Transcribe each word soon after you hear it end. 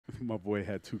My boy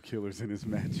had 2 killers in his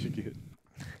match again.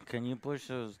 Can you push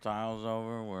those tiles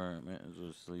over where Mittens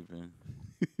was sleeping?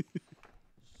 It's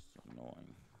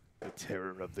annoying. The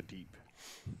terror of the deep.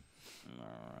 All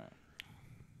right.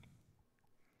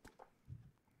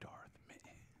 Darth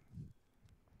Mitten.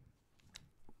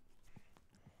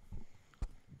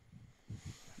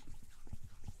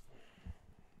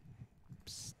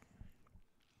 Psst.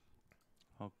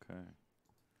 Okay.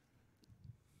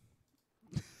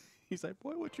 He's like,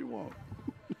 boy, what you want?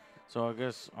 So I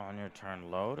guess on your turn,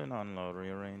 load and unload,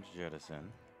 rearrange, jettison,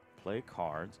 play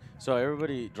cards. So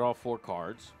everybody draw 4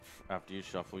 cards after you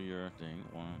shuffle your thing.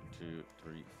 1, 2,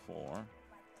 3, 4.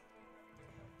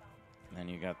 And then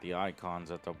you got the icons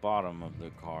at the bottom of the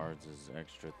cards as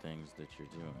extra things that you're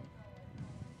doing.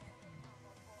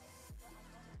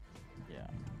 Yeah.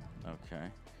 Okay.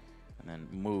 And then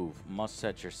move. Must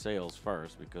set your sails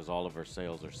first because all of our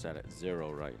sails are set at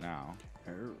 0 right now.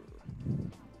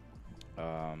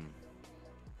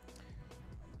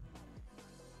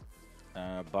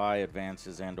 Buy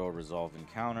advances and or resolve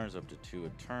encounters up to 2 a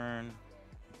turn.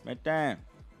 Metan.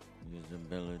 Use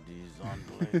abilities on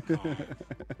play cards.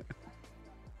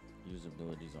 Use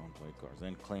abilities on play cards.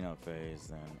 Then cleanup phase,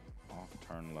 then off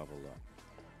turn level up.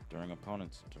 During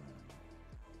opponent's turn.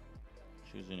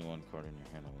 Choose any 1 card in your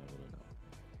hand and level it up.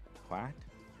 What?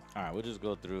 Alright, we'll just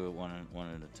go through it one at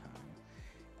a time.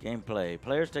 Gameplay.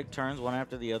 Players take turns one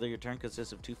after the other. Your turn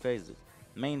consists of 2 phases.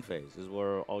 Main phase is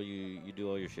where all you do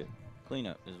all your shit.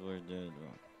 Cleanup is where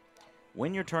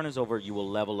when your turn is over, you will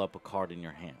level up a card in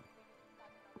your hand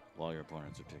while your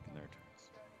opponents are taking their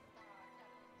turns.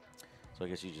 So I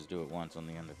guess you just do it once on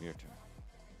the end of your turn.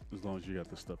 As long as you got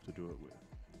the stuff to do it with.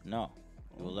 No.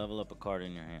 You will level up a card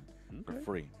in your hand for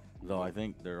free. Though I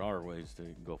think there are ways to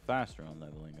go faster on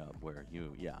leveling up where if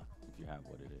you have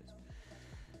what it is.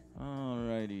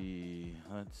 Alrighty,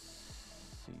 let's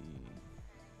see.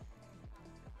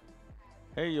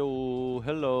 Hey yo,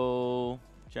 hello,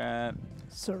 chat.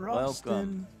 Sir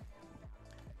Welcome.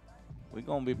 We're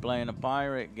gonna be playing a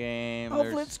pirate game.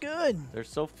 Hopefully it's good. There's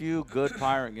so few good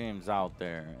pirate games out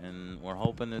there, and we're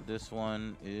hoping that this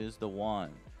one is the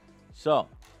one. So,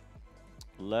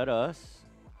 let us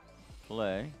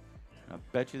play. I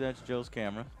bet you that's Joe's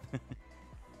camera.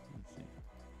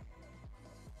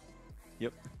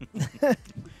 Yep.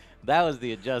 That was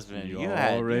the adjustment. You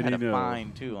had a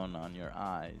fine too on your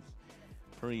eyes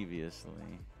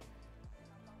previously.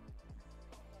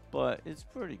 But it's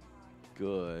pretty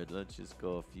good. Let's just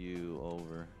go a few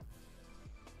over.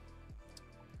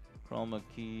 Chroma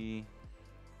key.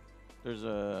 There's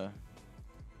a...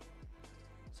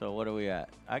 So what are we at?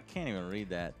 I can't even read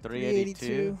that.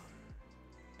 382.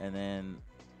 And then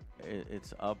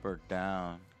it's up or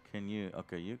down. Can you?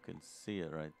 Okay, you can see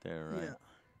it right there, right? Yeah.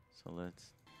 So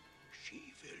let's.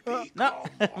 No,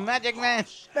 Magic Man.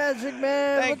 Magic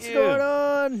Man, Thank what's you. going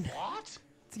on? What?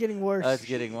 It's getting worse. It's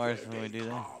getting worse when we do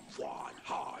that.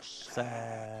 So,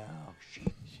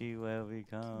 she will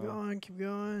become. Keep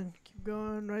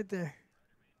going, right there.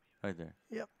 Right there.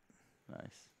 Yep.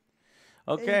 Nice.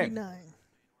 Okay. 89.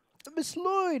 Miss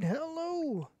Lloyd,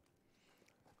 hello.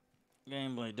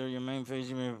 Gameplay. During your main phase,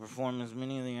 you may perform as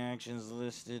many of the actions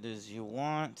listed as you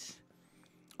want.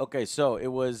 Okay, so it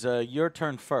was your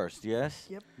turn first, yes?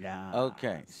 Yep. Yeah.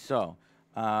 Okay, so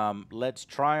let's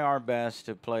try our best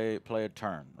to play a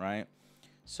turn, right?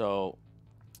 So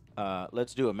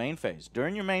let's do a main phase.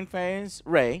 During your main phase,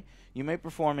 Ray, you may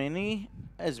perform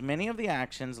as many of the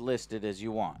actions listed as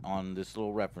you want on this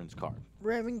little reference card.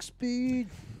 Ramming speed.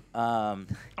 I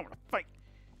want to fight.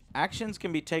 Actions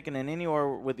can be taken in any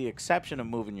order with the exception of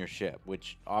moving your ship,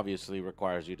 which obviously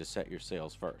requires you to set your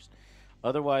sails first.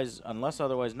 Otherwise, unless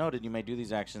otherwise noted, you may do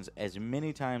these actions as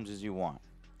many times as you want.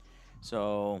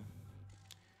 So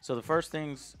the first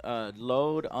things,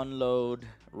 load, unload,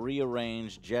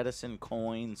 rearrange, jettison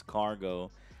coins, cargo.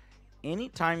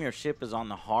 Anytime your ship is on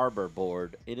the harbor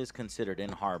board, it is considered in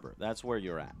harbor. That's where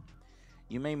you're at.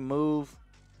 You may move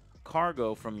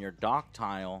cargo from your dock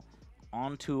tile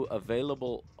onto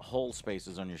available hull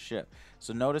spaces on your ship.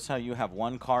 So notice how you have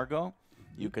 1 cargo.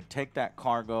 You could take that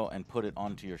cargo and put it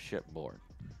onto your ship board,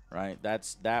 right?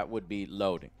 That would be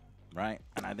loading, right?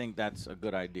 And I think that's a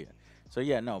good idea. So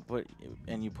yeah, no,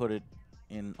 you put it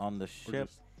in on the ship.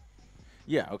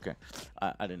 Yeah, okay.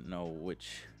 I didn't know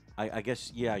which. I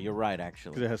guess yeah, you're right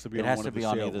actually. It has to be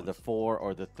on either the 4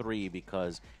 or the 3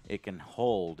 because it can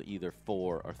hold either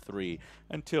 4 or 3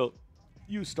 until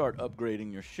you start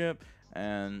upgrading your ship.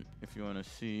 And if you want to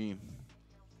see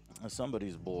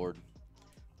somebody's board,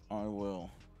 I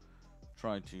will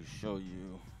try to show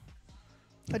you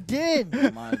I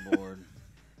did. my board.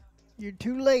 You're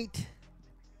too late.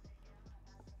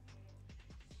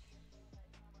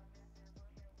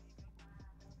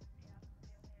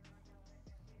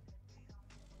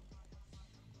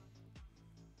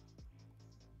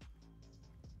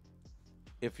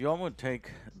 if y'all would take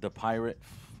the pirate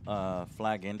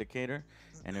flag indicator,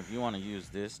 and if you want to use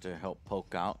this to help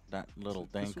poke out that little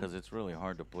thing, because it's really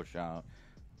hard to push out.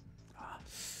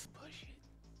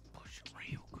 Push it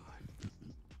real good.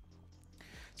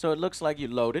 So it looks like you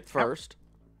load it first.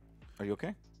 Are you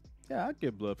okay? Yeah, I'd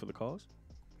give blood for the cause.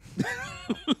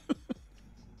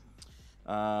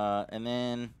 And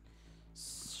then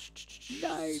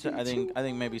I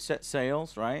think maybe set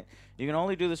sails, right? You can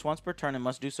only do this once per turn and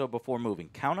must do so before moving.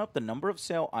 Count up the number of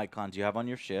sail icons you have on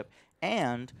your ship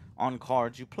and on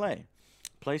cards you play.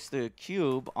 Place the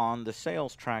cube on the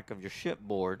sails track of your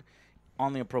shipboard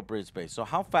on the appropriate space. So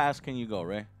how fast can you go,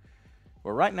 Ray?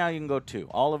 Well, right now you can go 2.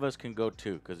 All of us can go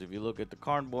 2, because if you look at the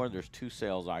cardboard, there's 2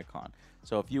 sails icon.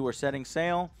 So if you were setting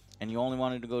sail and you only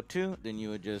wanted to go 2, then you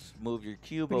would just move your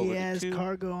cube But over he to has 2.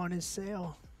 cargo on his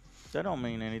sail. That don't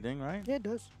mean anything, right? Yeah, it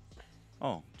does.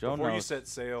 Oh, Joe Before knows. you set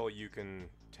sail, you can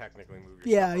technically move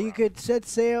your Yeah, stuff you around. could set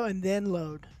sail and then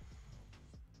load.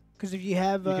 Because if you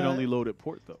have You can only load at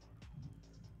port, though.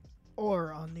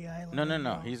 or on the island. No.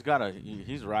 load. He's got a.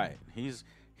 He's right.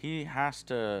 He has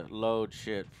to load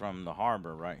shit from the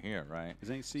harbor right here, right? This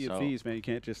ain't Sea So- of Thieves, man. You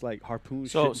can't just like harpoon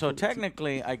So shit. so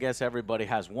technically, I guess everybody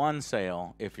has 1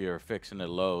 sail if you're fixing to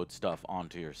load stuff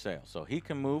onto your sail. So he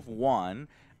can move 1.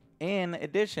 In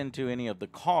addition to any of the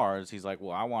cards, he's like,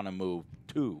 well, I want to move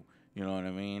 2. You know what I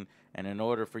mean? And in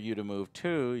order for you to move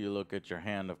 2, you look at your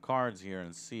hand of cards here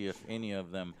and see if any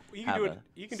of them You have can do it.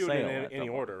 a You can do it sail in at any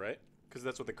the- order, right? Because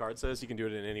that's what the card says. You can do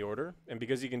it in any order, and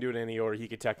because you can do it in any order, he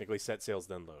could technically set sails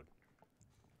then load.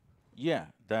 Yeah,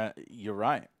 that you're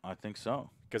right. I think so.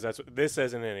 Because that's what this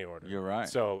says in any order. You're right.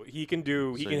 So he can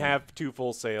do. He So can you- have 2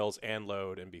 full sails and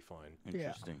load and be fine.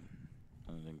 Interesting.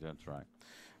 I think that's right.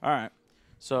 All right.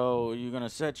 So you're going to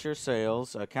set your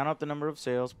sails. Count up the number of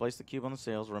sails. Place the cube on the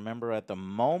sails. Remember, at the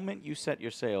moment you set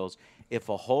your sails, if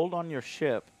a hold on your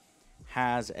ship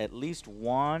has at least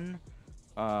 1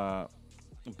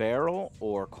 barrel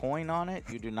or coin on it,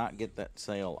 you do not get that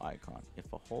sail icon.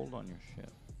 If a hold on your ship.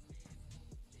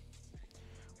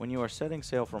 When you are setting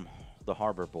sail from the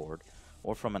harbor board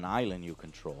or from an island you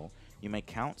control, you may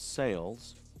count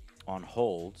sails on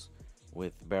holds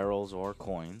with barrels or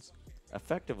coins.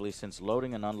 Effectively, since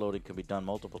loading and unloading can be done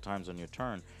multiple times on your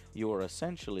turn, you are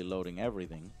essentially loading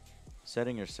everything,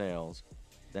 setting your sails,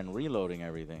 then reloading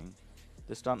everything.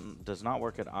 This does not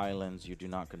work at islands you do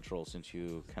not control, since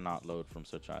you cannot load from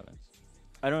such islands.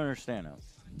 I don't understand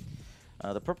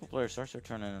now. The purple player starts their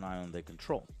turn in an island they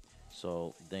control,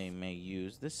 so they may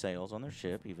use the sails on their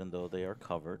ship even though they are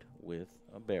covered with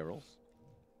barrels.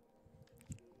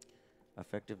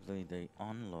 Effectively, they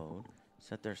unload,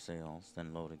 set their sails,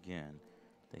 then load again.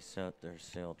 They set their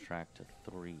sail track to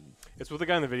 3. It's what the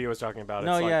guy in the video was talking about.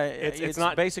 No, it's yeah, like, it's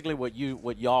not. basically what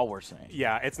y'all were saying.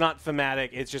 Yeah, it's not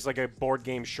thematic. It's just like a board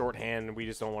game shorthand, and we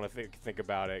just don't want to think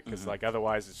about it because like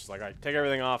otherwise it's just like I take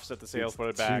everything off, set the sails, It's put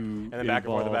it back, too and then back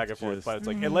and forth, and back and forth. involved, But it's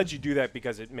like it lets you do that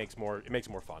because it makes more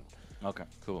fun. Okay,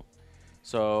 cool.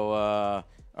 So, all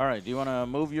right, do you want to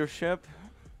move your ship?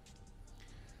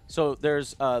 So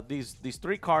there's these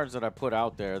 3 cards that I put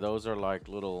out there. Those are like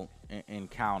little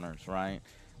encounters, right?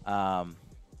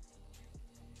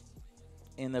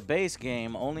 In the base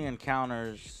game, the only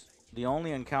encounters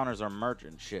are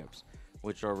merchant ships,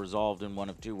 which are resolved in one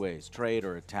of 2 ways: trade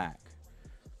or attack.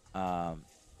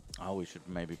 We should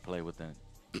maybe play with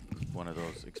one of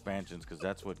those expansions because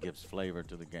that's what gives flavor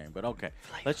to the game. But okay,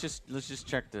 let's just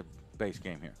check the base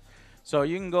game here. So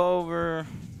you can go over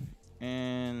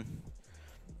and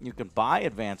you can buy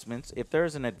advancements. If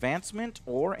there's an advancement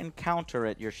or encounter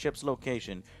at your ship's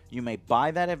location, you may buy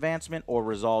that advancement or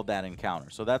resolve that encounter.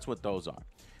 So that's what those are.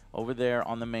 Over there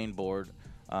on the main board,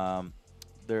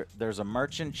 there's a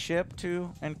merchant ship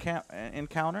to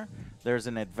encounter. There's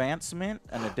an advancement,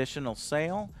 an additional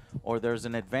sail, or there's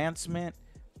an advancement,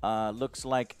 looks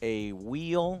like a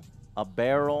wheel, a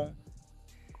barrel,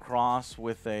 cross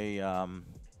with a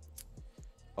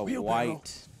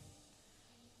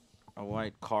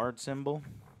white card symbol.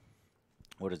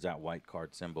 What is that white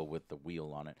card symbol with the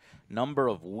wheel on it? Number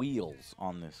of wheels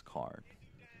on this card.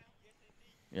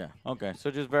 Yeah, okay,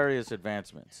 so just various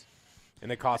advancements. And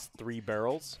they cost 3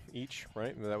 barrels each,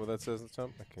 right? Is that what that says at the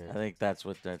top? I think that's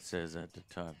what that says at the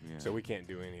top, yeah. So we can't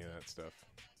do any of that stuff.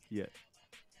 Yet.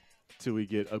 Till we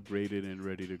get upgraded and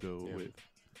ready to go with.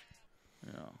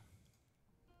 Yeah.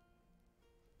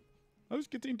 I was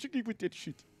getting jiggy with that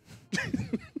shit.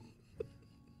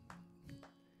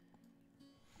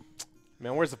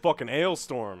 Man, where's the fucking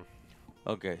Ailstorm?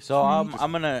 Okay, so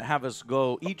I'm going to have us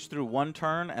go each through 1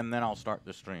 turn, and then I'll start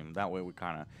the stream. That way we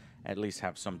kind of at least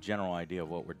have some general idea of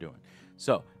what we're doing.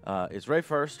 So, it's Ray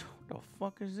first. The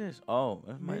fuck is this? Oh,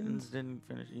 mittens didn't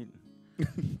finish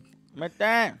eating.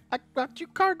 Mitten. I got your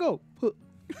cargo.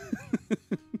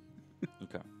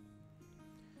 Okay.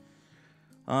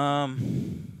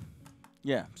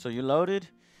 Yeah. So you loaded.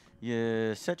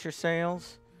 You set your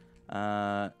sails.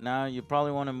 Now you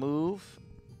probably want to move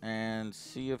and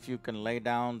see if you can lay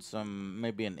down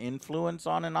maybe an influence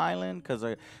on an island.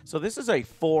 So this is a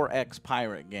 4X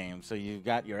pirate game. So you've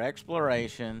got your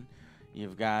exploration,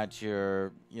 you've got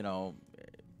your,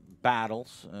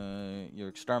 battles, your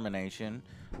extermination,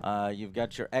 you've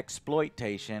got your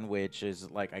exploitation, which is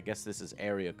like, I guess this is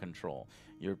area control.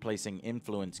 You're placing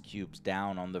influence cubes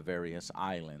down on the various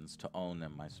islands to own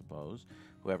them, I suppose.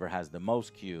 Whoever has the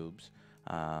most cubes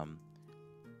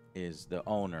is the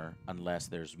owner, unless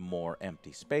there's more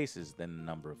empty spaces than the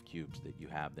number of cubes that you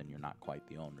have. Then you're not quite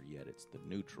the owner yet. It's the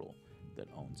neutral that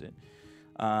owns it,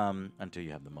 until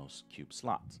you have the most cube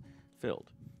slots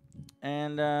filled.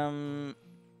 And then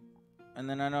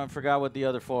I forgot what the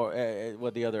other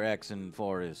what the other X in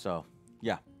 4 is. So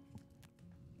yeah.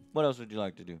 What else would you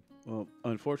like to do? Well,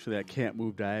 unfortunately, I can't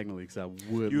move diagonally because I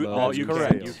would You love to can.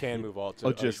 sail. You can move all to Oh,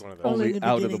 each just one of those. Only only in the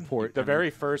out of the beginning. port. The very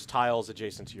first tiles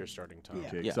adjacent to your starting tile. Yeah.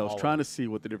 Okay, Yeah. so I was All trying of to see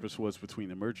what the difference was between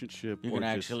the merchant ship You or can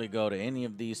just actually go to any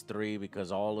of these 3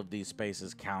 because all of these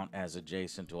spaces count as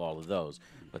adjacent to all of those.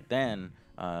 But then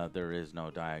there is no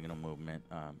diagonal movement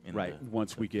in right the,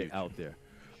 once the we get future. out there.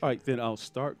 All right, then I'll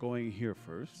start going here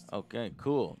first. Okay,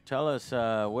 cool. Tell us,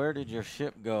 where did your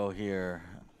ship go here?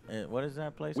 What is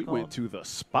that place We called? went to the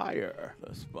Spire.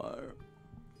 The Spire.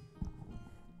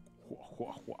 Wah,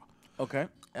 wah, wah. Okay.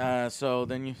 So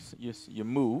then you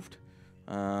moved.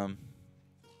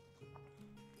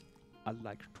 I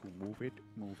like to move it.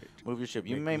 Move your ship.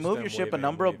 You Make may use move them your ship a waving,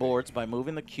 number of waving. boards by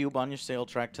moving the cube on your sail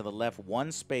track to the left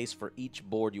 1 space for each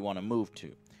board you want to move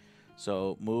to.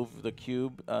 So move the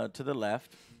cube to the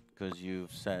left because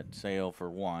you've set sail for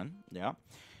 1. Yeah.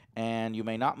 And you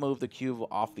may not move the cube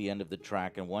off the end of the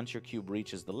track. And once your cube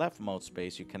reaches the leftmost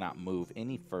space, you cannot move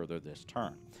any further this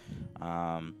turn.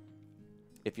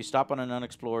 If you stop on an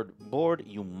unexplored board,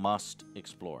 you must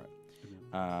explore it.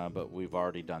 But we've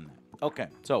already done that. Okay,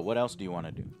 so what else do you want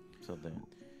to do? So then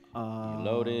you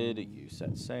loaded, you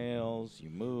set sails, you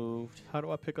moved. How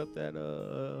do I pick up that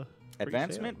free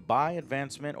Advancement, buy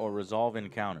advancement, or resolve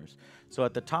encounters. So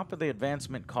at the top of the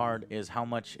advancement card is how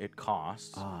much it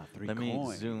costs. Ah, 3 Let me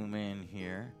coin. zoom in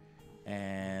here,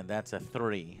 and that's a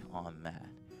 3 on that.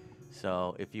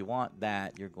 So if you want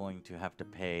that, you're going to have to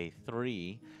pay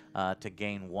 3 to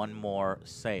gain 1 more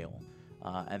sail.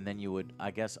 And then you would, I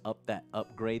guess,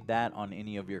 upgrade that on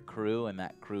any of your crew, and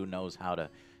that crew knows how to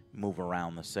move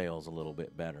around the sails a little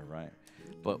bit better, right?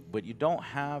 But you don't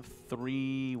have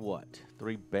 3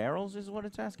 barrels is what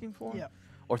it's asking for? Yeah.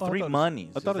 Or Oh, I 3 thought it's-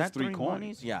 monies. I thought Is it's that 3 coins.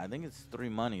 monies? Yeah, I think it's 3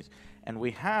 monies. And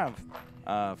we have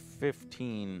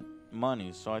 15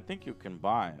 monies, so I think you can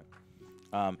buy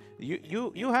it.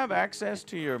 You have access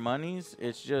to your monies.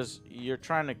 It's just you're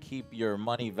trying to keep your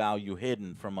money value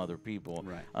hidden from other people,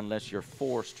 Right. unless you're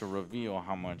forced to reveal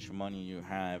how much money you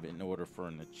have in order for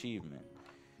an achievement.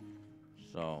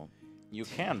 So you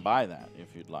can buy that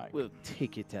if you'd like. We'll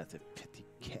take it as a petty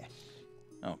cash.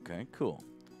 Okay, cool.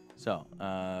 So,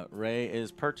 Ray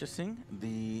is purchasing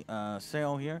the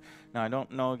sale here. Now, I don't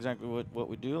know exactly what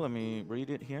we do. Let me read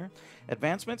it here.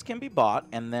 Advancements can be bought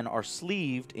and then are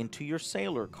sleeved into your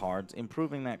sailor cards,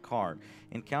 improving that card.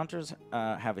 Encounters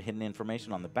have hidden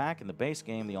information on the back. In the base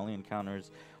game, the only encounters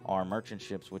are merchant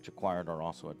ships, which acquired are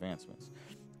also advancements.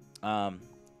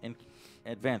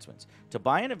 Advancements. To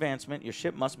buy an advancement, your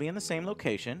ship must be in the same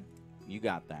location. You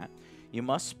got that. You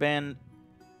must spend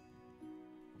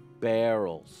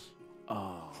barrels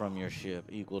from your ship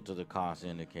equal to the cost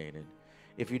indicated.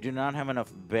 If you do not have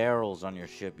enough barrels on your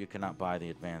ship, you cannot buy the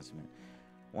advancement.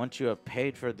 Once you have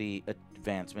paid for the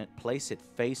advancement, place it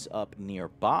face up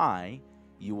nearby.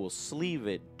 You will sleeve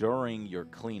it during your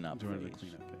cleanup During the phase.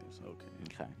 cleanup phase.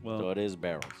 Okay. Okay. Well- So it is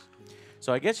barrels.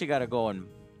 So I guess you got to go and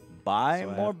buy So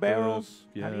I more have to- barrels.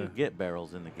 How do yeah. you get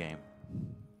barrels in the game?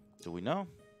 Do we know?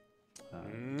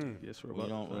 Yes, we're We about to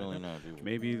don't find really out. know, do we?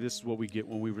 Maybe this is what we get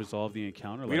when we resolve the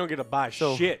encounter. We don't get to buy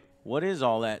So- shit. What is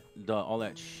all that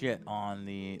shit on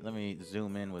the? Let me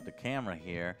zoom in with the camera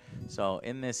here. So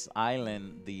in this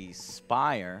island, the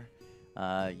Spire,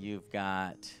 you've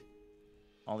got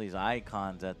all these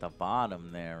icons at the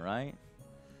bottom there, right?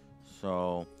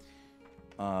 So,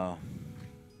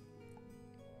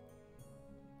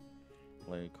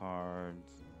 play cards,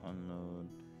 unload,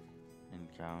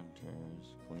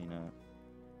 encounters, cleanup.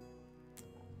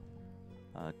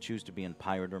 Choose to be in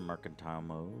pirate or mercantile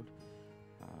mode.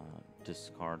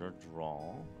 Discard or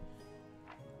draw.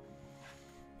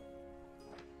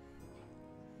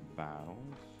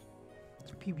 battles.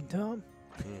 It's peeping Tom.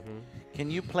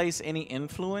 Can you place any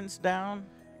influence down?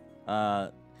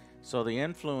 So the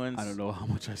influence I don't know how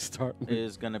much I start with.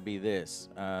 is going to be this.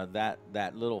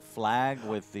 That little flag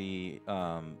with the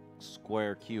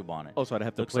square cube on it. Oh, so I'd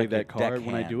have to Looks play like a that card deck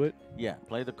when I do hand. it? Yeah,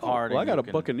 play the Oh, card. well, I and got you a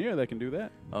can- Buccaneer that can do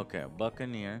that. Okay, a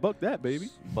Buccaneer. Buck that, baby.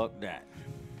 Buck that.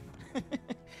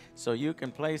 So you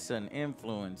can place an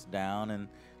influence down, and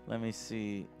let me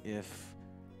see if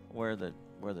where the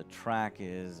track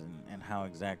is and how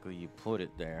exactly you put it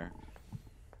there.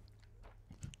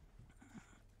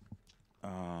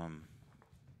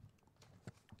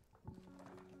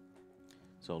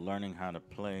 So learning how to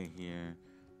play here.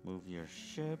 Move your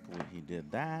ship. Well, he did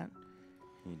that.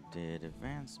 He did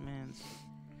advancements.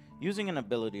 Using an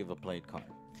ability of a played card.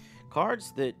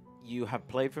 Cards that you have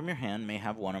played from your hand may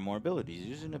have one or more abilities.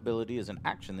 Using an ability is an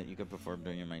action that you can perform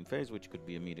during your main phase, which could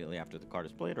be immediately after the card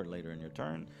is played or later in your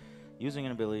turn. Using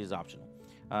an ability is optional.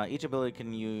 Each ability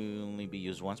can only be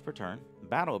used once per turn.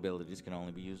 Battle abilities can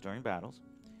only be used during battles.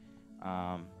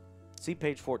 See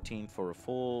page 14 for a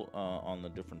full on the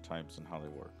different types and how they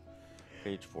work.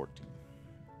 Page 14.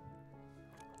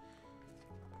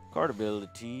 Card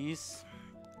abilities.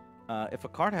 If a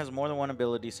card has more than one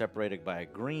ability separated by a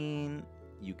green,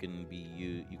 you can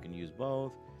use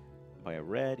both. By a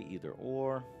red, either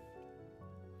or.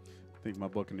 I think my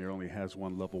Buccaneer only has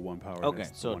one level 1 power. Okay,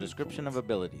 so description of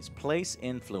abilities. Place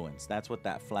influence. That's what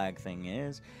that flag thing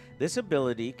is. This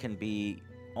ability can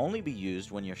only be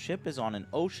used when your ship is on an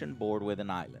ocean board with an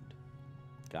island.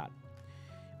 Got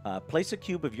it. Place a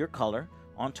cube of your color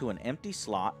onto an empty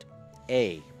slot.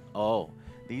 Oh,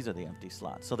 these are the empty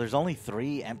slots. So there's only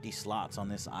 3 empty slots on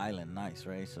this island. Nice,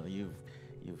 right? So you've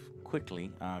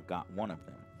quickly got one of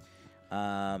them.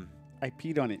 I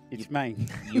peed on it. It's mine.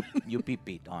 You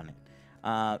pee-peed on it.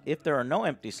 If there are no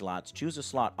empty slots, choose a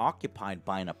slot occupied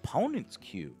by an opponent's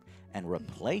cube and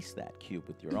replace that cube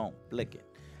with your own. Flick it.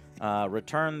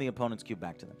 Return the opponent's cube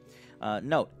back to them.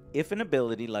 Note, if an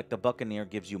ability like the Buccaneer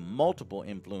gives you multiple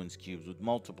influence cubes with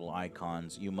multiple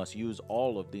icons, you must use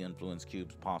all of the influence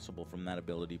cubes possible from that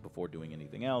ability before doing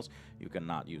anything else. You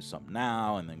cannot use some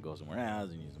now and then go somewhere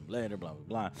else and use them later, blah, blah,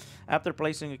 blah. After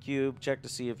placing a cube, check to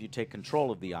see if you take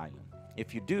control of the island.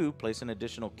 If you do, place an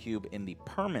additional cube in the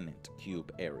permanent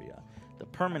cube area. The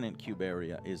permanent cube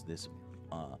area is this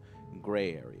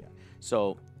gray area.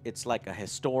 So it's like a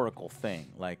historical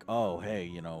thing. Like, oh,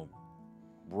 hey,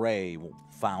 Ray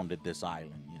founded this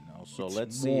island, So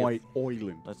let's see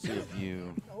if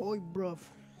you... Oi, bruv.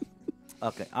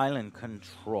 Okay, island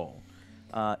control.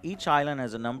 Each island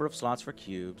has a number of slots for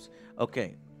cubes.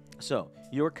 Okay, so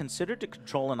you're considered to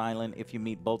control an island if you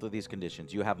meet both of these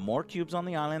conditions. You have more cubes on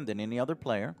the island than any other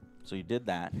player, so you did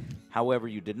that. However,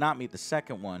 you did not meet the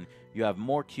second one. You have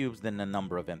more cubes than the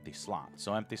number of empty slots.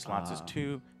 So empty slots is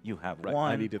 2. You have 1.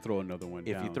 I need to throw another one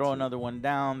down. If you throw another one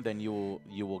down, then you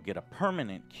will get a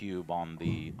permanent cube on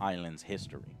the island's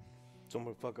history.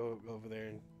 Someone fuck over there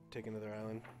and take another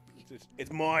island.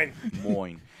 It's mine.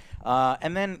 Moin.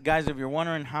 And then, guys, if you're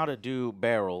wondering how to do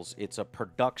barrels, it's a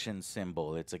production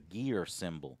symbol. It's a gear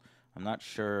symbol. I'm not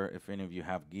sure if any of you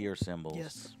have gear symbols.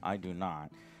 Yes. I do not.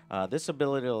 This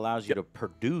ability allows you to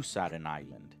produce at an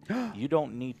island. You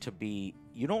don't need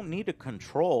to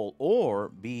control or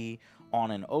be on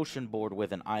an ocean board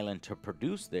with an island to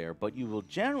produce there, but you will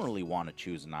generally want to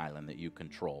choose an island that you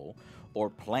control or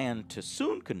plan to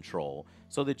soon control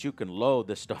so that you can load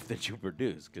the stuff that you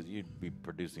produce, because you'd be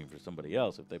producing for somebody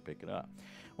else if they pick it up.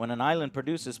 When an island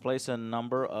produces, place a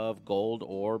number of gold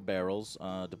or barrels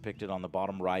depicted on the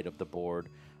bottom right of the board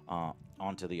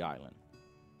onto the island.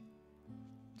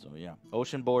 So yeah,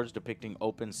 ocean boards depicting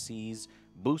open seas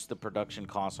boost the production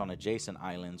costs on adjacent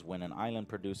islands. When an island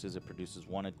produces, it produces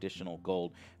 1 additional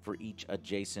gold for each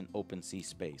adjacent open sea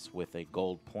space with a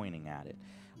gold pointing at it.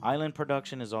 Island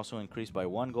production is also increased by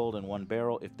 1 gold and 1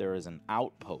 barrel if there is an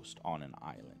outpost on an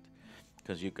island,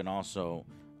 because you can also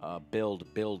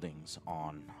build buildings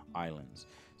on islands.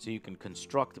 So you can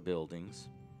construct buildings.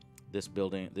 This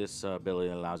ability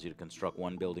allows you to construct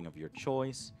 1 building of your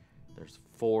choice. There's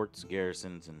forts,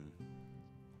 garrisons, and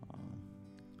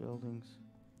buildings.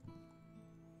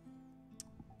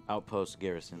 Outposts,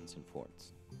 garrisons, and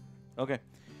forts. Okay.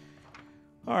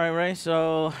 All right, Ray.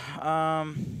 So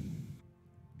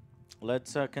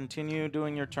let's continue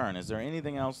doing your turn. Is there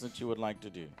anything else that you would like to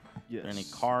do? Yes. Are there any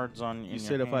cards on You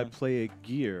said if I play a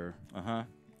gear, Uh-huh.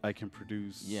 I can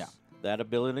produce... Yeah. That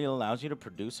ability allows you to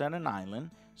produce at an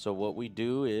island. So what we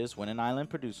do is, when an island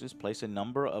produces, place a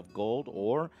number of gold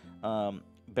or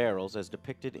barrels as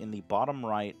depicted in the bottom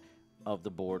right of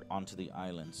the board onto the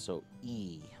island. So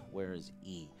E. Where is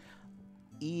E?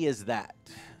 E is that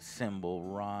symbol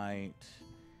right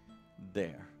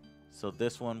there. So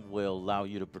this one will allow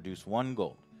you to produce 1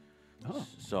 gold. Oh.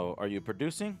 So are you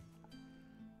producing?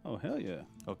 Oh, hell yeah.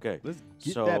 Okay. Let's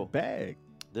get So that bag.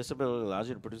 this ability allows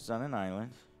you to produce on an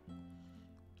island.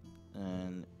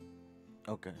 And,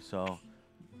 okay, so,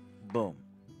 boom.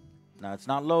 Now, it's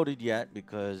not loaded yet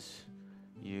because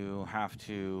you have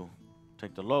to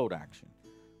take the load action,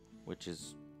 which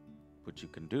is what you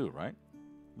can do, right?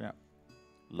 Yeah.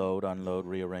 Load, unload,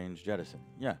 rearrange, jettison.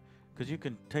 Yeah, because you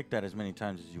can take that as many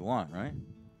times as you want, right?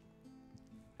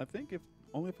 I think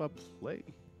only if I play.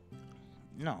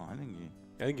 No, I think you...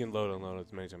 I think you can load and unload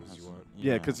as many times as you want.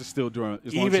 Yeah, because it's still during.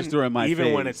 As long as Even it's during my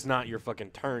even when phase. it's not your fucking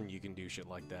turn, you can do shit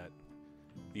like that.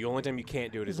 The only time you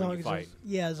can't do it is when you fight.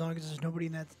 Yeah, as long as there's nobody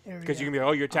in that area. Because you can be like,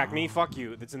 oh, you attacked me? Fuck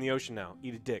you. That's in the ocean now.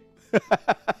 Eat a dick.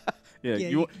 Yeah,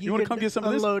 you want to come get some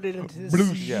of this? Unload it into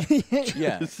this. Yeah.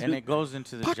 Yeah, and it goes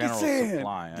into the Pocket general sand.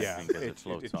 supply, I think, as it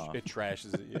floats off. It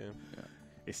trashes it, yeah.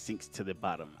 It sinks to the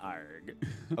bottom. Arg.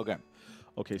 Okay.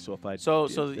 Okay, so if I So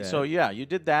did so that- yeah, you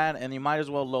did that, and you might as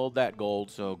well load that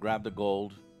gold. So grab the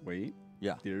gold. wait,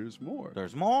 Yeah. there's more.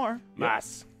 There's more.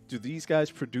 Mas. Do these guys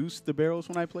produce the barrels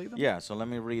when I play them? Yeah. So let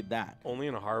me read that. Only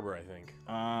in a harbor, I think.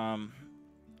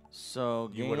 So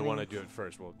You wouldn't want to gaining- do it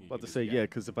first. Well, you About could to just say get yeah, it.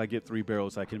 because if I get 3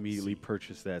 barrels, I can immediately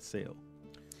purchase that sale.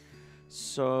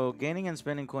 So gaining and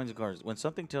spending coins and cards. When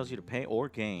something tells you to pay or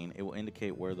gain, it will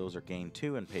indicate where those are gained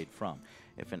to and paid from.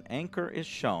 If an anchor is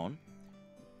shown,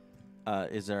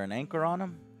 is there an anchor on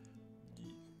them?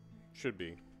 Should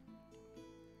be.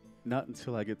 Not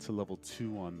until I get to level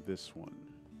 2 on this one.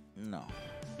 No.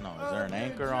 No. Is there an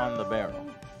anchor on the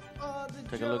barrel?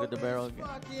 Take a look at the barrel again.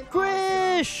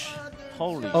 Krish!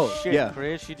 Holy Oh, shit, yeah.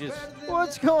 Chris! You just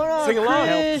What's going on, Sing along.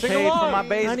 Krish? Sing paid along. for my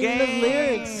base I need game. enough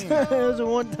lyrics. It was a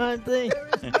one-time thing.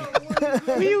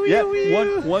 Yeah,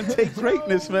 one take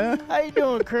greatness, man. How you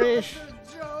doing, Krish?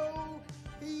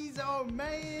 He's our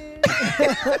man.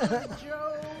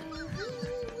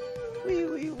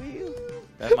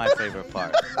 That's my favorite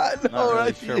part. I know, Not really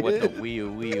right? sure what the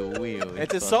wheel.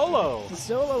 It's a solo.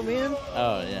 Solo, man.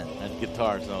 Oh yeah, and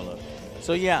guitar solo.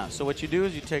 So yeah, so what you do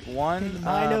is you take one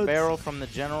My notes. barrel from the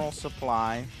general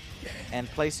supply and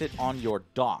place it on your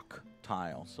dock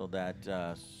tile. So that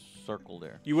circle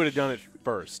there. You would have done it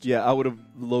first. Yeah, I would have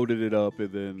loaded it up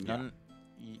and then. None-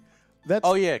 That's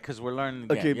Oh yeah, because we're learning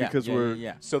again. Okay, Yeah, because yeah, we're-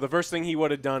 yeah. So the first thing he would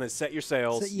have done is set your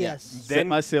sails. So, yes. set Then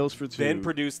my sales for 2. Then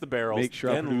produce the barrels. Make sure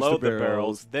I then produce load the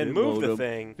barrels, Then then move load the them,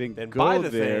 thing. then Then buy go the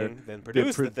there, thing. Then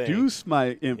produce the thing. produce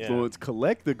my influence,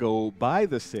 collect the gold, buy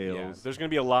the Yeah. sales. There's going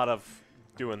to be a lot of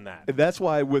doing that. And that's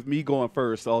why with me going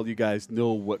first, all you guys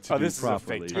know what to Oh, do this is a fake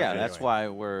properly. turn. Yeah, Okay, that's anyway.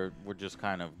 why we're just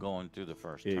kind of going through the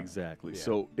first turn. Exactly. Yeah.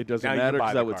 So it doesn't Now you matter buy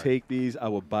because the I would card. take these, I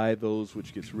would buy those,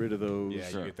 which gets rid of those. Yeah,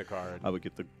 Sure. you get the card. I would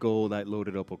get the gold. I'd load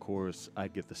it up, of course.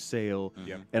 I'd get the sale,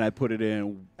 Yep. and I put it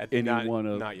in any not- one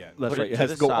of. not yet. That's Put it right. It to has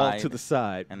the to go off to side, the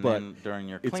side, And but then during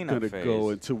your it's cleanup gonna phase, go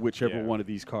into whichever Yeah. one of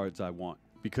these cards I want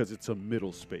because it's a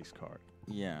middle space card.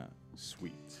 yeah.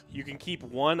 Sweet. You can keep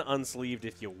one unsleeved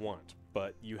if you want,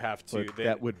 but you have to. But then-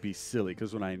 that would be silly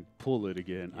because when I pull it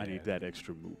again, I Yeah. need that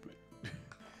extra movement.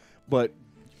 But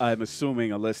I'm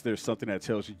assuming unless there's something that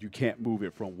tells you can't move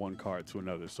it from one card to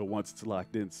another. So once it's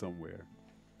locked in somewhere.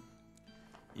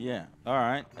 Yeah. All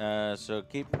right. So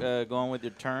keep going with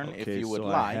your turn if Okay, you would so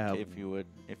I like. have- If you're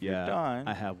Yeah, done.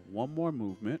 I have one more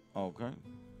movement. Okay.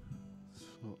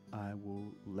 So I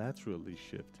will laterally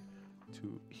shift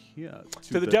to here.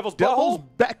 To the devil's butthole?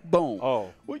 backbone.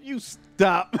 Oh. Will you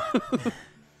stop?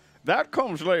 That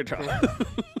comes later.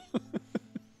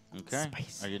 Okay.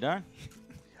 Spice. Are you done?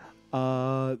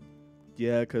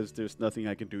 Yeah, because there's nothing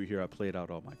I can do here. I played out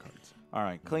all my cards. All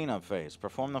right. Cleanup phase.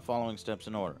 Perform the following steps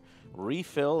in order.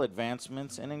 Refill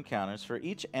advancements and encounters. For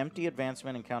each empty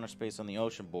advancement encounter space on the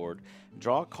ocean board,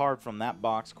 draw a card from that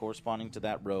box corresponding to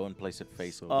that row and place it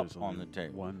face So up there's on the only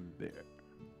table. one there.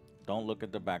 Don't look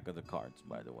at the back of the cards,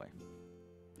 by the way.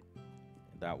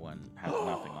 That one has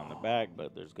nothing on the back,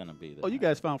 but there's going to be the. Oh, you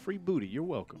guys found free booty. You're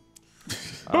welcome.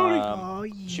 Oh,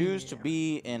 yeah. Choose to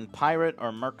be in pirate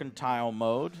or mercantile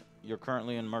mode. You're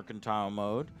currently in mercantile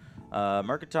mode.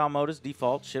 Mercantile mode is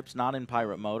default. Ships not in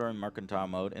pirate mode are in mercantile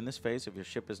mode. In this phase, if your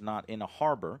ship is not in a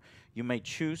harbor, you may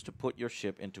choose to put your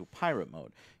ship into pirate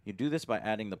mode. You do this by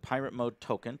adding the pirate mode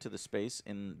token to the space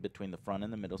in between the front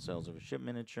and the middle sails of a ship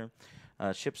miniature.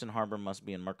 Ships in harbor must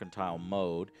be in mercantile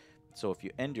mode. So if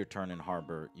you end your turn in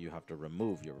harbor, you have to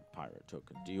remove your pirate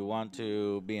token. Do you want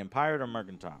to be in pirate or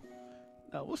mercantile?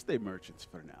 We'll stay merchants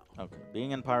for now. Okay.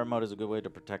 Being in pirate mode is a good way to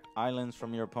protect islands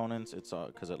from your opponents. It's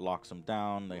because it locks them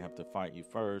down. They have to fight you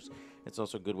first. It's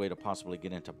also a good way to possibly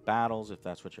get into battles if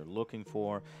that's what you're looking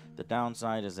for. The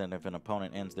downside is that if an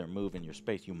opponent ends their move in your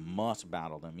space, you must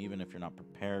battle them, even if you're not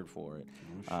prepared for it.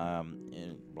 Blah,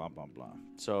 blah, blah.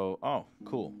 So, oh,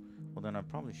 cool. Well, then I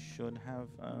probably should have...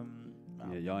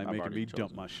 Yeah, y'all ain't I've making already me chosen.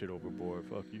 dump my shit overboard.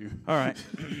 Fuck you. All right.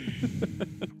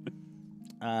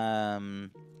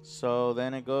 So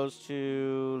then it goes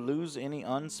to lose any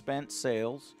unspent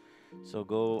sales. So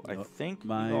go, I think, you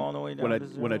go all the way down to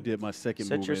 0. When I did my second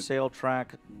Set movement. your sale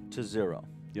track to 0.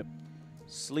 Yep.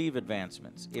 Sleeve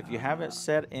advancements. If you haven't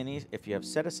if you have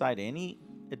set aside any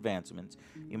advancements,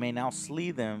 you may now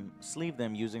sleeve them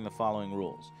using the following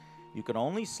rules. You can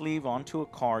only sleeve onto a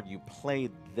card you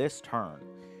played this turn.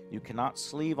 You cannot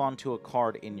sleeve onto a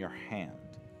card in your hand.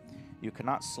 You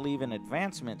cannot sleeve an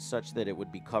advancement such that it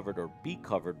would be covered or be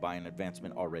covered by an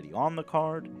advancement already on the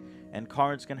card, and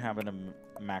cards can have a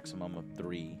maximum of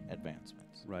 3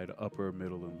 advancements. Right, upper,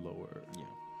 middle, and lower. Yeah.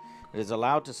 It is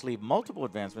allowed to sleeve multiple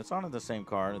advancements onto the same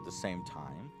card at the same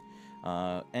time,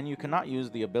 and you cannot use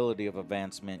the ability of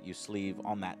advancement you sleeve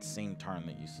on that same turn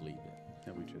that you sleeve it.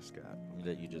 That we just got.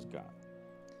 That you just got.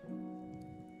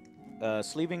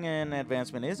 Sleeving an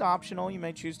advancement is optional. You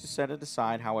may choose to set it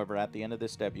aside. However, at the end of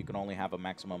this step, you can only have a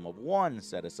maximum of 1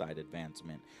 set-aside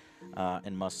advancement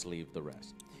and must sleeve the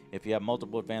rest. If you have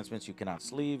multiple advancements you cannot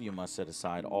sleeve, you must set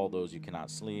aside all those you cannot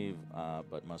sleeve,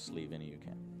 but must sleeve any you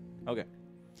can. Okay.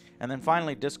 And then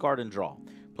finally, discard and draw.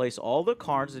 Place all the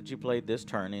cards that you played this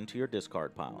turn into your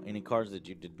discard pile. Any cards that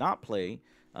you did not play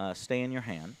stay in your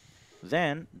hand.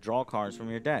 Then, draw cards from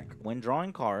your deck. When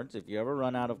drawing cards, if you ever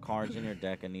run out of cards in your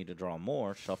deck and need to draw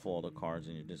more, shuffle all the cards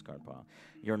in your discard pile.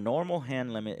 Your normal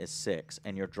hand limit is 6,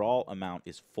 and your draw amount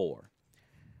is 4.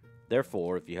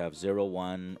 Therefore, if you have 0,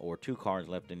 1, or 2 cards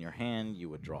left in your hand, you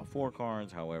would draw 4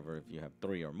 cards. However, if you have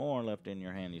 3 or more left in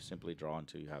your hand, you simply draw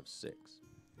until you have 6.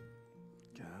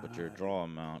 But your draw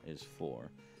amount is 4.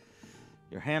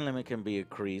 Your hand limit can be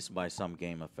increased by some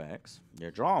game effects.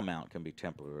 Your draw amount can be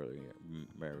temporarily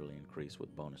increased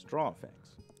with bonus draw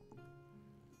effects.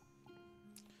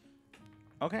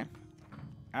 Okay.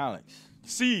 Alex.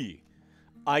 C.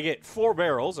 I get 4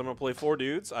 barrels. I'm going to play 4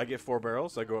 dudes. I get 4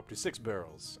 barrels. I go up to 6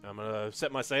 barrels. I'm going to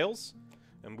set my sails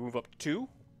and move up to 2.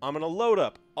 I'm going to load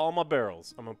up all my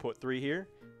barrels. I'm going to put 3 here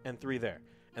and 3 there.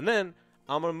 And then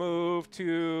I'm going to move How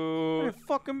to... many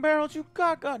fucking barrels you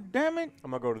got, god damn it?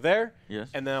 I'm going to go to there. Yes.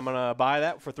 And then I'm going to buy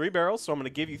that for 3 barrels. So I'm going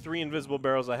to give you 3 invisible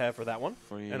barrels I have for that one.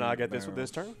 3 and I get this with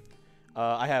this barrels. turn.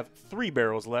 I have 3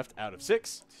 barrels left out of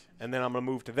 6. And then I'm going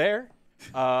to move to there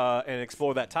and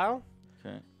explore that tile.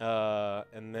 Okay.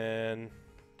 And then...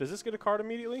 Does this get a card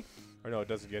immediately? Or no, it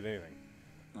doesn't get anything.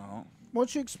 No.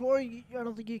 Once you explore, I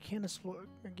don't think you can explore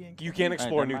again. You can't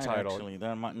explore a new That might title. Actually,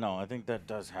 that might, no, I think that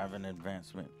does have an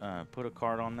advancement. Put a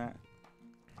card on that.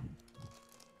 I'm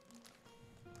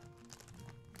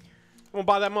going to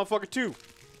buy that motherfucker too.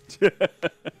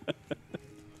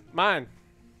 Mine.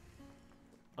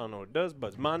 I don't know what it does, but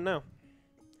it's mine now.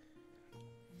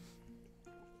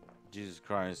 Jesus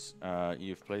Christ.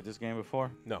 You've played this game before?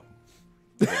 No.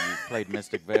 Have you played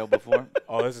Mystic Veil before?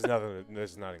 Oh, this is nothing.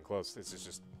 This is not even close. This is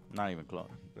just... Not even close.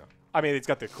 No. I mean, it's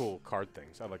got the cool card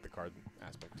things. I like the card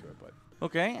aspect to it, but...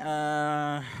 Okay,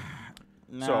 now...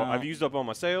 So, I've used up all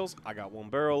my sales. I got 1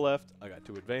 barrel left. I got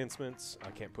 2 advancements. I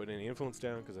can't put any influence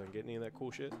down because I don't get any of that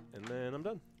cool shit. And then I'm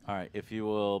done. All right, if you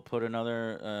will put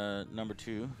another number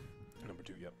 2. Number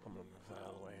 2, yep. I'm going to move that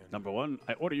out of the way. Number 1,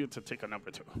 I order you to take a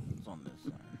number 2. It's on this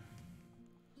side.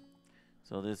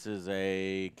 So this is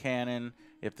a cannon.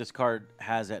 If this card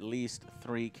has at least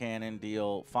 3 cannon,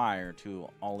 deal fire to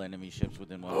all enemy ships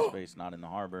within one space not in the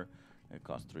harbor. It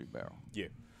costs 3 barrel. Yeah.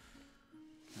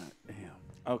 God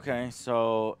damn. Okay,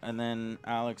 so, and then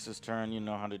Alex's turn, you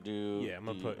know how to do Yeah, I'm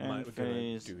going to the put end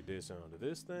phase. do this onto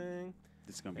this thing.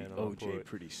 This is going to be And I'll OJ put-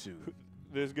 pretty soon.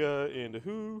 This guy into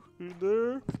who? In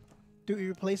there. Do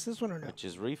you replace this one or no? Which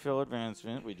is refill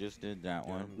advancement. We just did that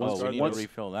one. Once- Oh, we need once- to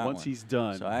refill that one. Once he's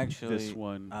done, So actually, this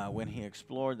one, when he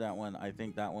explored that one, I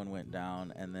think that one went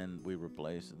down, and then we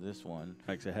replaced this one.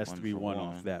 like, it has to one be for one one.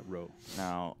 off that row.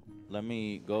 Now, let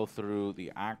me go through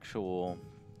the actual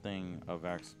thing of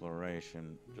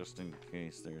exploration, just in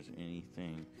case there's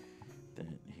anything that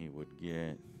he would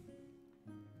get.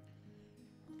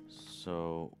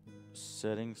 So,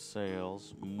 setting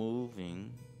sails,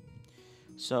 moving.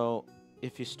 So,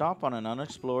 if you stop on an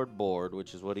unexplored board,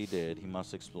 which is what he did, he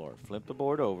must explore. Flip the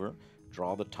board over,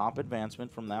 draw the top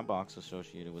advancement from that box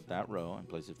associated with that row, and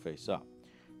place it face up.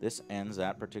 This ends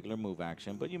that particular move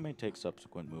action, but you may take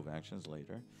subsequent move actions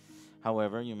later.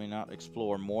 However, you may not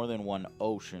explore more than one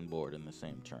ocean board in the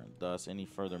same turn. Thus, any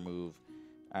further move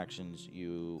actions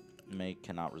you make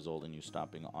cannot result in you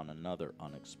stopping on another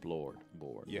unexplored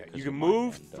board. Yeah, because you can might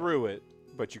move end up- through it,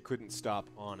 but you couldn't stop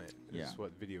on it. Yeah. Is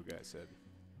what video guy said.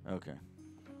 Okay.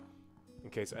 In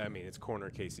case, I mean, it's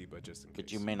corner Casey, but just in case.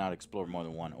 But you may not explore more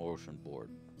than one ocean board.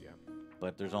 Yeah.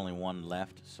 But there's only one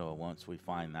left, so once we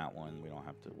find that one, we don't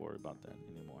have to worry about that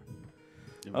anymore.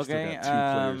 And we still Okay,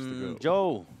 got 2 players to go.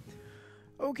 Joe.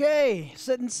 Okay,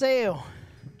 setting sail.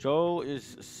 Joe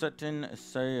is setting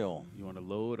sail. You want to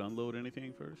load, unload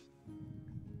anything first?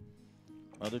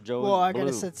 Other Joe Well, is I blue.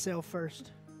 gotta set sail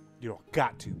first. You don't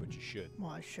got to, but you should.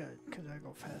 Well, I should, because I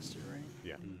go faster, right?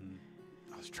 Yeah.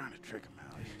 I was trying to trick him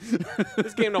out.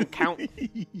 This game don't count.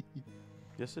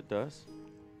 Yes, it does.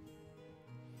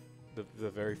 The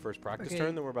very first practice Okay.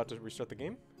 turn, then we're about to restart the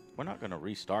game? We're not going to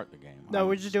restart the game. No, I'm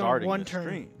we're just doing starting one the turn.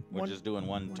 stream. We're One- just doing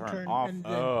one one turn turn off. and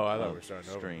then- Oh, I thought of we were starting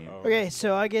over. stream. Oh. Okay,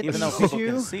 so I get Even though people two.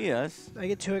 can see us. I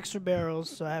get 2 extra barrels,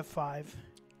 so I have 5.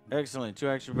 Excellent. 2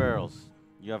 extra barrels.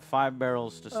 You have 5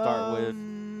 barrels to start with.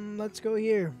 Let's go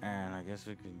here. And I guess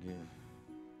we could give,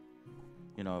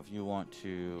 you know, if you want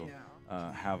to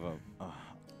have a,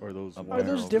 Or those Are Are one,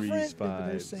 those threes, different? They're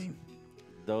the fives. same.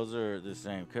 those are the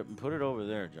same. Put it over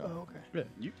there, Joe. Oh, okay.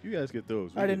 Yeah, you guys get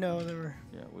those. I didn't know they were.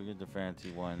 Yeah, we get the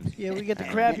fancy ones. Yeah, we get the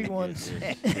And crappy you get ones.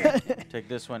 this. Yeah. Take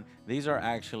this one. These are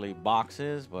actually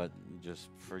boxes, but just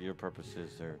for your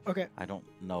purposes, they're. Okay. I don't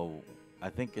know. I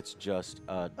think it's just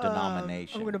a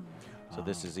denomination. I'm gonna So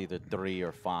this is either 3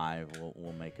 or 5.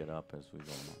 We'll make it up as we go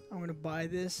along. I'm gonna buy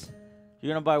this. You're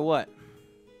gonna buy what?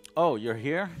 Oh, you're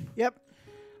here? Yep.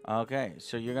 Okay,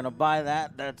 so you're gonna buy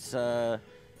that.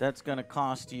 That's gonna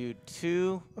cost you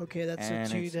 2. Okay, that's and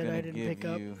the 2 it's that gonna I didn't give pick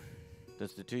up. you-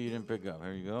 That's the 2 you didn't pick up.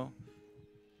 Here you go.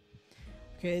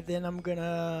 Okay, then I'm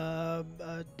gonna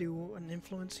do an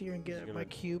influence here and You're get gonna- my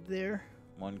cube there.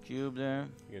 1 cube there.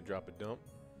 You gonna drop a dump?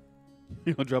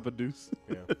 You gonna drop a deuce?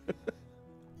 Yeah.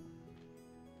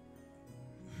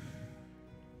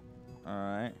 All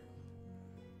right.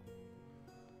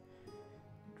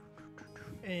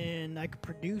 And I could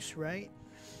produce, right?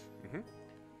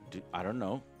 I don't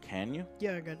know. Can you?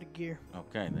 Yeah, I got the gear.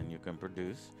 Okay, then you can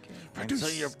produce. Okay. And so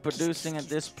you're producing at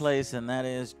this place, and that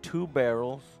is 2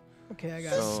 barrels. Okay, I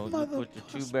got So it. you put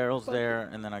your 2 barrels there,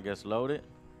 and then I guess load it.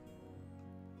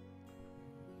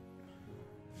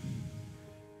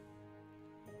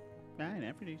 Fine,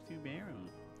 I produced 2 barrels.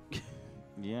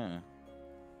 Yeah.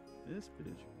 This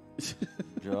bitch.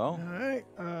 Joe? All right.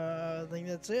 I think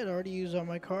that's it. I already used all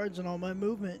my cards and all my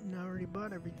movement, and I already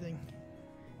bought everything.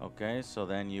 Okay, so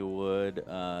then you would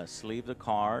sleeve the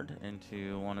card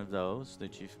into one of those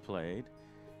that you've played,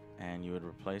 and you would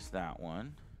replace that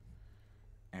one,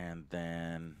 and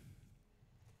then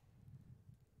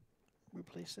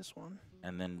Replace this one.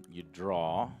 you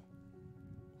draw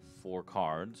 4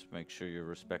 cards. Make sure you're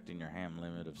respecting your hand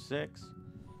limit of 6.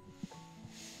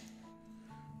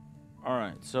 All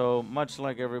right, so much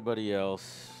like everybody else,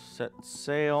 set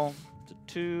sail to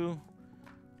 2,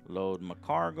 load my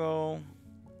cargo.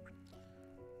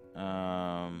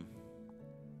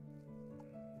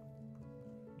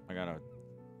 I got a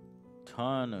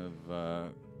ton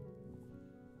of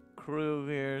crew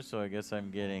here, so I guess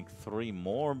I'm getting 3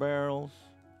 more barrels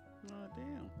Oh,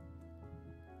 damn.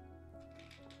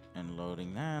 and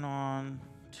loading that on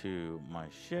to my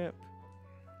ship.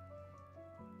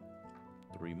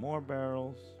 3 more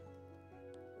barrels.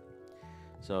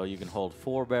 So you can hold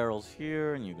 4 barrels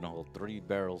here, and you can hold 3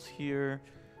 barrels here.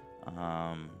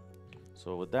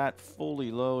 So with that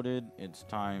fully loaded, it's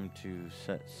time to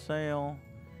set sail.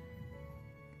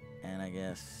 And I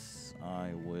guess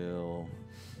I will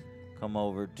come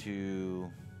over to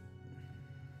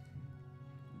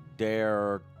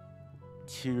Der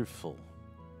Teufel.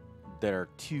 Der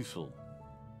Teufel.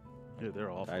 Yeah, they're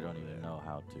awful. I don't over even there. know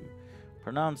how to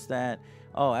pronounce that.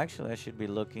 Oh, actually, I should be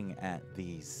looking at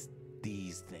these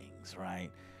things,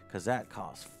 right? Because that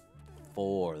costs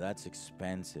 4. That's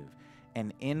expensive.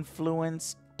 An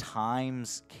influence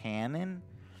times cannon?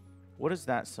 What is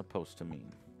that supposed to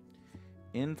mean?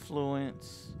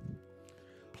 Influence.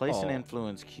 Place an Oh,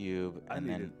 influence cube I and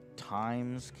then needed-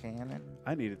 times cannon?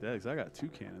 I needed that because I got 2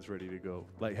 cannons ready to go.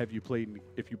 Like, have you played?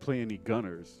 If you play any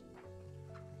gunners?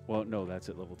 Well, no, that's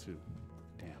at level 2.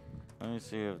 Damn. Let me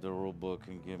see if the rule book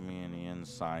can give me any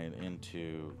insight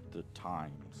into the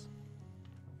times.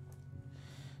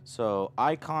 So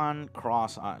icon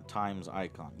cross times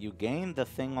icon. You gain the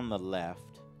thing on the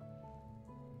left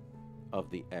of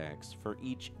the X for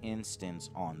each instance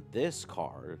on this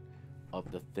card of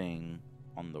the thing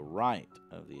on the right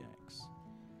of the X.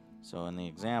 So in the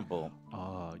example,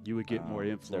 You would get more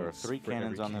influence. there are 3 for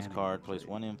cannons every on this cannon card. you Place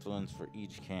play. 1 influence for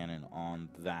each cannon on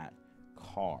that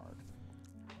card.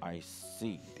 I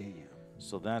see. Damn.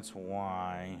 So that's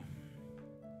why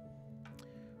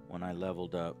when I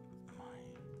leveled up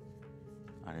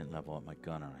I didn't level up my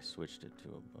gunner. I switched it to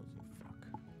a fuck.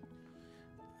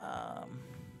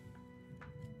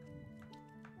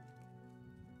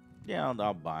 Yeah,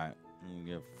 I'll buy it.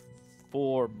 You get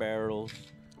 4 barrels.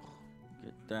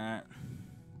 Get that.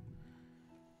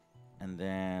 And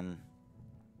then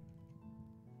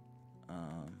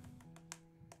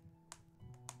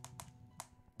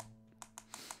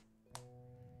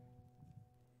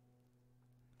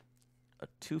a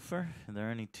twofer. Are there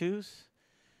any 2s?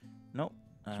 Nope.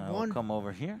 We'll one. come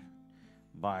over here.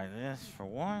 Buy this for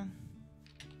 1.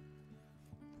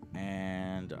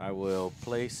 And I will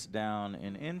place down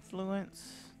an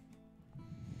influence.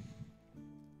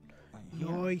 Right here.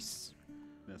 Nice.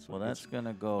 That's Well, what that's it's- going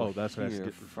to go Oh, that's what has to here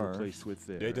get first. replaced with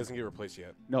there. Yeah, it doesn't get replaced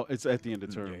yet. No, it's at the end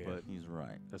of turn, Yeah, yeah. but He's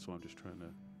right. that's what I'm just trying to.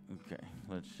 Okay,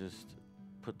 let's just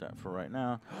put that for right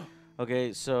now.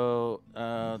 Okay, so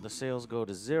the sales go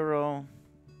to 0.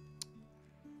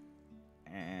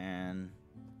 And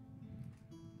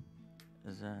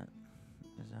is that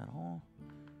all?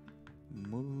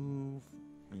 Move,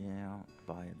 yeah,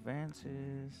 buy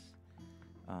advances,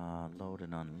 load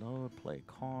and unload, play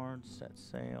cards, set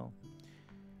sail.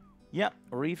 Yep,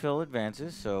 refill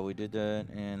advances, so we did that,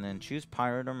 and then choose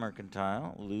pirate or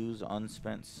mercantile, lose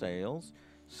unspent sales,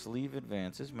 sleeve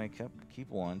advances, keep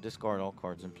 1, discard all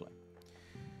cards in play.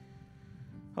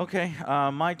 Okay,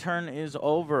 my turn is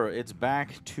over. It's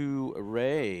back to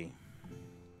Ray.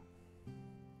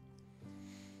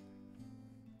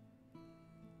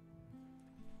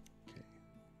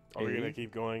 Are we A. gonna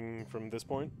keep going from this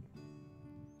point?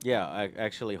 Yeah,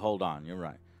 actually, hold on. You're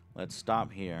right. Let's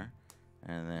stop here,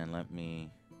 and then let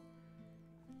me.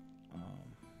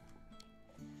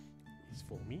 Is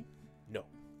for me? No.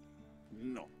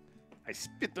 No, I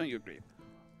spit on your grave.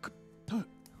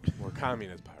 We're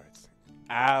communist pirates.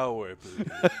 Our booty.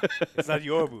 It's not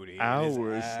your booty. it is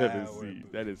Our our 7C. booty.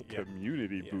 That is Yep.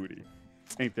 community Yeah. booty.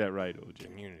 Ain't that right, OJ?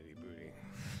 Community booty.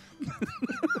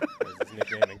 That's his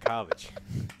nickname in college.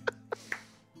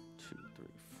 2, 3,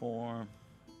 4.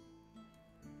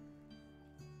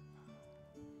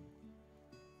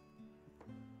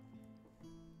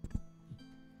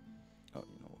 Oh,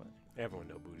 you know what? Everyone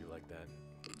know booty like that.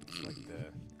 It's like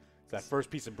it's that first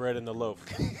piece of bread in the loaf.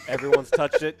 Everyone's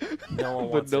touched it. No one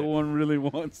But wants no it. one really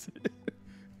wants it.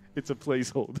 It's a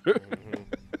placeholder. Mhm.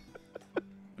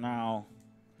 Now,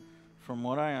 from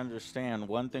what I understand,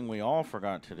 one thing we all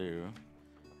forgot to do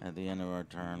at the end of our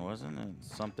turn, wasn't it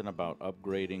something about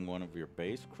upgrading one of your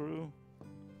base crew?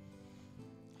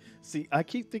 See, I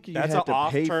keep thinking you That's have an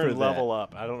to pay for off-turn that. level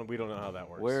up. We don't know how that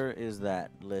works. Where is that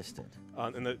listed?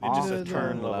 And it just Off says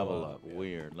turn turn level up. Yeah.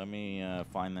 Weird. Let me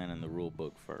find that in the rule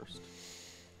book first.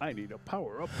 I need a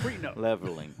power up prenup.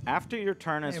 Leveling. After your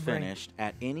turn is Hey, Frank. finished,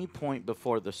 at any point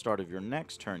before the start of your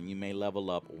next turn, you may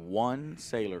level up 1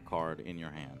 sailor card in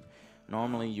your hand.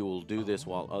 Normally, you will do this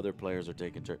while other players are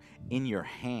taking turn in your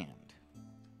hand.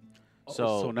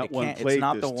 So, so not it one can't- it's played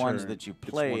not this the ones turn, that you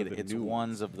it's one of played. the It's new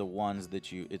ones of the ones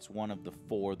that you. It's one of the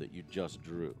 4 that you just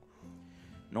drew.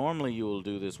 Normally, you will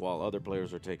do this while other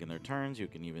players are taking their turns. You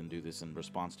can even do this in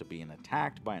response to being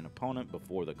attacked by an opponent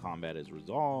before the combat is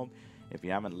resolved. If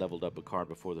you haven't leveled up a card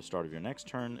before the start of your next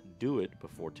turn, do it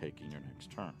before taking your next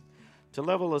turn. To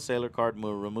level a sailor card,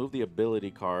 remove the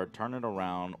ability card, turn it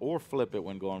around, or flip it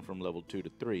when going from level 2 to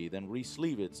 3. Then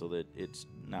re-sleeve it so that it's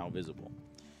now visible.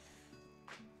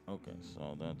 Okay,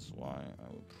 so that's why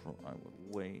I would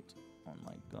wait on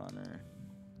my gunner.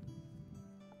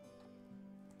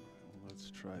 Let's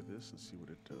try this and see what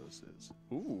it does.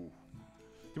 Ooh.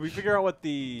 Did we figure out what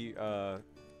the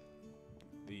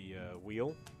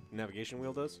wheel, navigation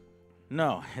wheel does?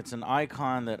 No, it's an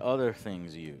icon that other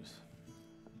things use.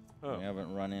 Oh. We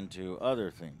haven't run into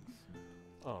other things.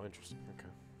 Oh, interesting. Okay.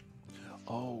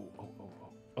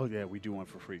 Oh, yeah, we do one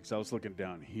for free. So I was looking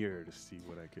down here to see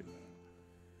what I could.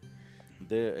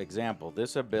 The example,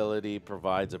 this ability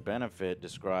provides a benefit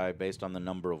described based on the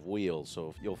number of wheels. So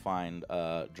if you'll find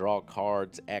draw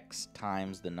cards X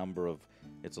times the number of,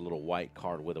 it's a little white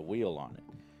card with a wheel on it.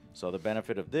 So the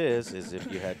benefit of this is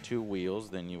if you had 2 wheels,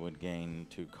 then you would gain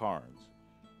 2 cards.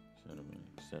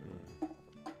 Etc.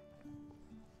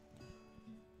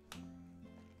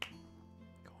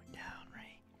 Going down,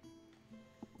 Ray.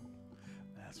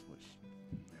 That's what.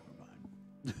 Never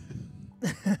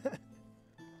mind.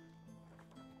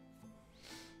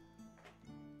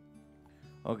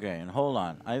 Okay, and hold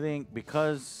on. I think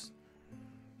because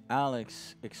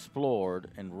Alex explored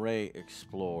and Ray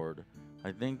explored.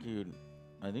 I think you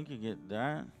get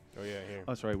that. Oh yeah, here.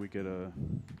 That's right. We get a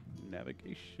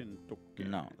navigation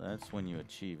token. No, that's when you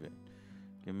achieve it.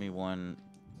 Give me one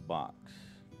box.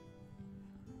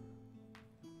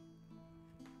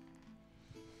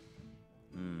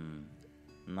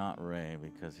 Not Ray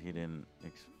because he didn't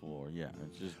explore. Yeah,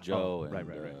 it's just Joe and right.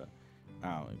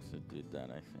 Alex that did that,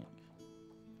 I think.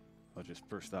 I was just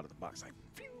first out of the box. Like,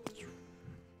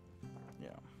 Yeah.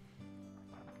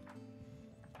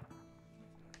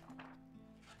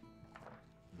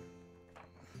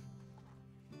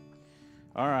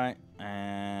 All right,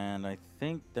 and I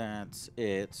think that's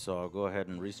it. So I'll go ahead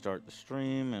and restart the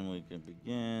stream, and we can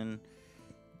begin.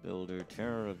 Builder,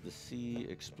 Terror of the Sea,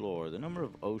 Explore. The number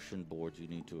of ocean boards you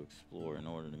need to explore in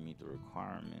order to meet the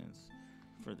requirements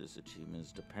for this achievement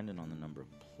is dependent on the number of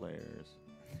players.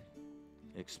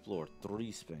 Explore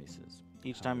 3 spaces.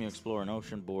 Each time you explore an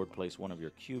ocean board, place one of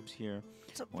your cubes here.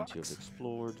 Once you have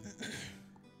explored.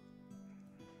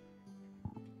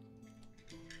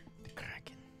 The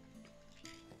Kraken.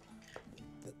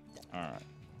 Alright.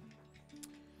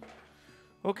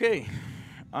 Okay.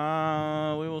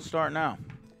 We will start now.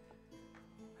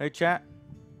 Hey, chat.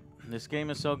 This game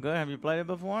is so good. Have you played it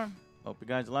before? Hope you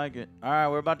guys like it. All right,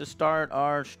 we're about to start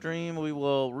our stream. We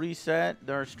will reset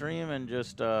our stream and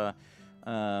just so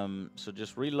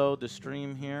just reload the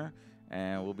stream here,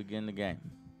 and we'll begin the game.